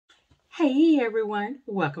Hey everyone,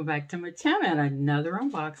 welcome back to my channel and another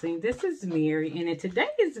unboxing. This is Mary, and in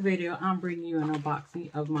today's video I'm bringing you an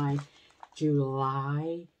unboxing of my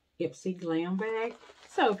July Ipsy Glam bag.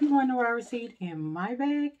 So if you want to know what I received in my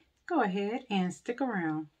bag, go ahead and stick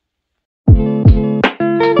around.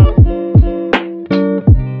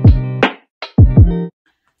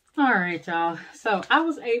 Alright y'all, so I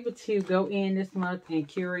was able to go in this month and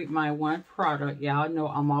curate my one product. Y'all know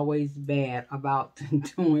I'm always bad about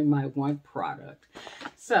doing my one product.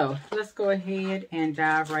 So let's go ahead and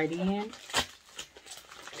dive right in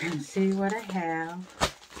and see what I have.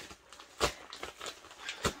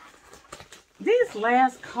 These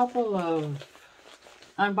last couple of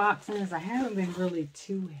unboxings I haven't been really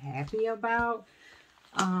too happy about.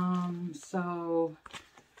 So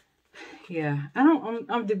yeah,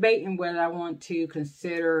 I'm debating whether I want to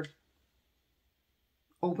consider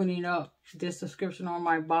opening up this subscription on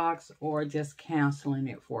my box or just canceling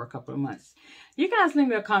it for a couple of months. You guys leave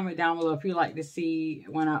me a comment down below if you like to see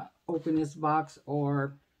when I open this box,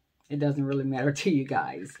 or it doesn't really matter to you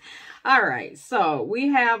guys. All right, so we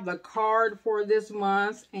have the card for this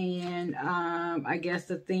month, and I guess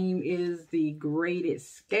the theme is the Great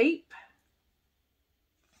Escape.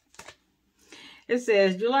 It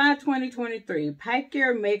says, July 2023, pack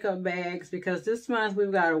your makeup bags because this month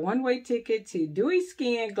we've got a one-way ticket to dewy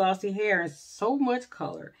skin, glossy hair, and so much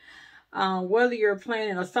color. Whether you're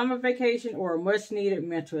planning a summer vacation or a much-needed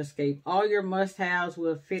mental escape, all your must-haves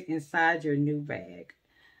will fit inside your new bag.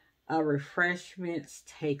 A refreshments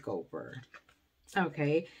takeover.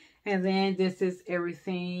 Okay, and then this is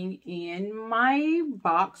everything in my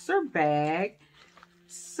boxer bag.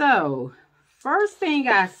 So, first thing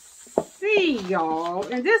I see, y'all,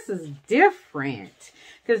 and this is different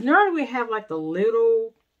because normally we have like the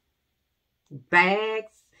little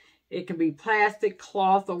bags. It can be plastic,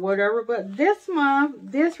 cloth, or whatever, but this month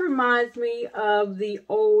this reminds me of the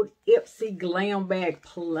old Ipsy Glam bag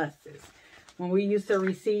pluses. When we used to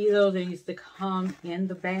receive those, they used to come in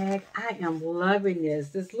the bag. I am loving this.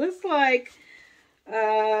 This looks like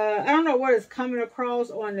I don't know what is coming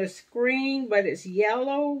across on the screen, but it's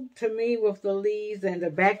yellow to me with the leaves, and the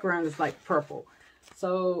background is like purple.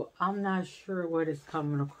 So I'm not sure what is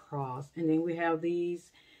coming across. And then we have these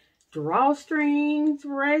drawstrings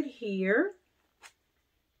right here.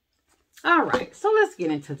 All right, so let's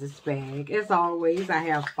get into this bag. As always, I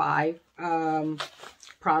have 5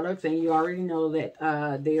 products, and you already know that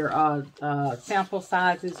there are sample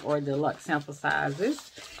sizes or deluxe sample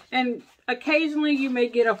sizes. And occasionally you may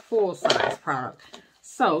get a full-size product.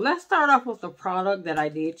 So let's start off with the product that I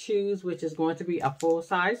did choose, which is going to be a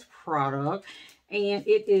full-size product. And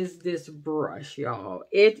it is this brush, y'all.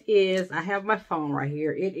 It is, I have my phone right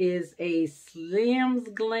here. It is a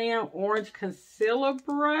Ipsy Glam Orange Concealer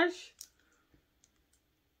Brush.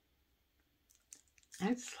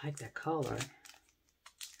 I just like that color.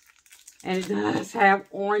 And it does have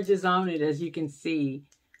oranges on it, as you can see.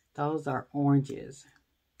 Those are oranges.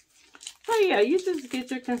 So yeah, you just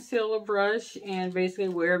get your concealer brush and basically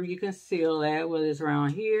wherever you conceal at, whether it's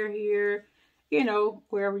around here, you know,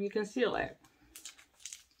 wherever you conceal at.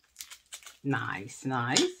 Nice,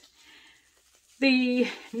 nice. The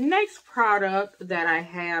next product that I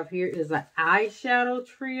have here is an eyeshadow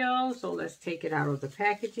trio. So let's take it out of the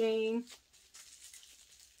packaging.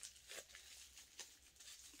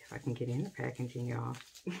 If I can get in the packaging, y'all.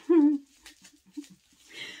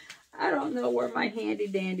 I don't know where my handy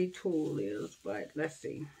dandy tool is, but let's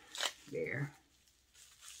see. There.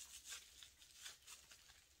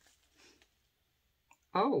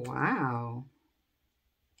 Oh, wow.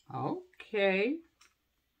 Okay.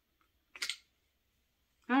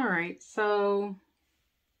 All right, so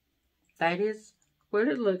that is what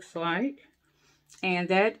it looks like. And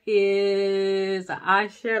that is an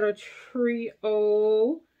eyeshadow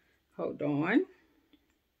trio. Hold on.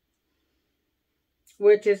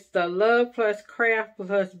 Which is the Love Plus Craft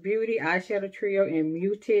Plus Beauty Eyeshadow Trio in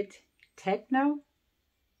Muted Techno.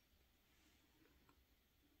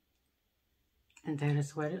 And that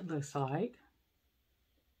is what it looks like.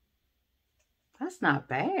 That's not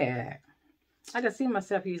bad. I can see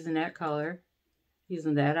myself using that color.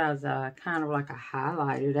 Using that as a kind of like a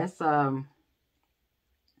highlighter. That's, I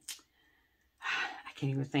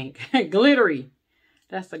can't even think. Glittery.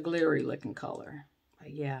 That's a glittery looking color. But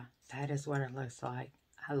yeah, that is what it looks like.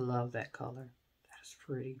 I love that color. That's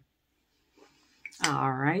pretty.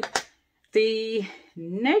 All right. The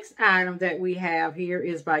next item that we have here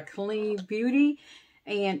is by Clean Beauty.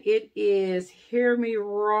 And it is Hear Me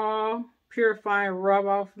Raw Purifying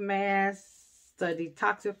Rub-Off Mask, the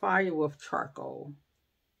Detoxifier with Charcoal.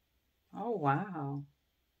 Oh, wow.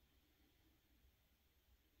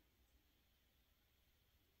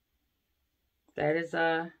 That is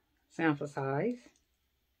a sample size.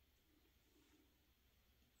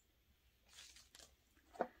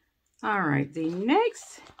 All right, the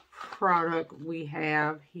next product we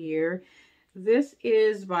have here, this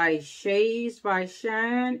is by Shades by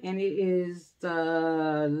Shine, and it is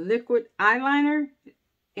the liquid eyeliner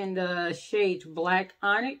in the shade Black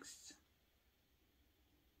Onyx.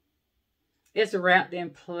 It's wrapped in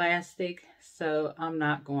plastic, so I'm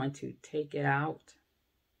not going to take it out.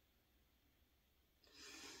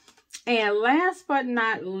 And last but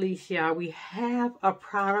not least, y'all, we have a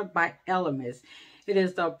product by Elemis. It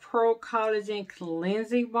is the Pro Collagen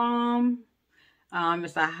Cleansing Balm.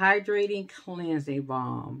 It's a hydrating cleansing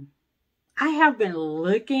balm. I have been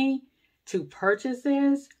looking to purchase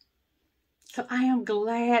this, so I am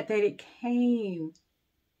glad that it came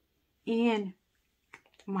in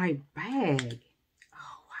my bag.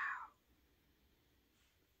 Oh, wow.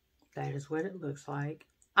 That is what it looks like.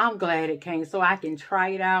 I'm glad it came so I can try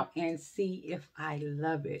it out and see if I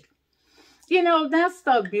love it. You know, that's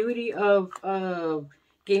the beauty of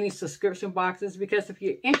getting subscription boxes, because if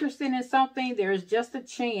you're interested in something, there's just a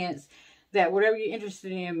chance that whatever you're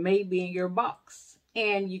interested in may be in your box.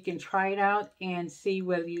 And you can try it out and see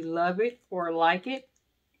whether you love it or like it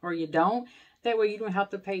or you don't. That way you don't have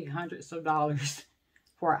to pay hundreds of dollars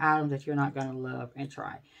for an item that you're not going to love and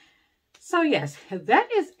try. So yes, that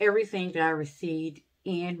is everything that I received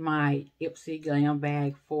in my Ipsy Glam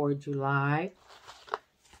bag for July.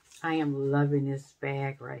 I am loving this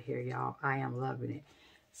bag right here, y'all. I am loving it.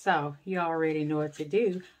 So you already know what to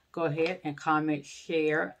do. Go ahead and comment,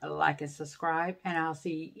 share, like, and subscribe. And I'll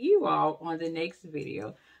see you all on the next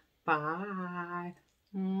video. Bye.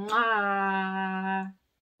 Mwah.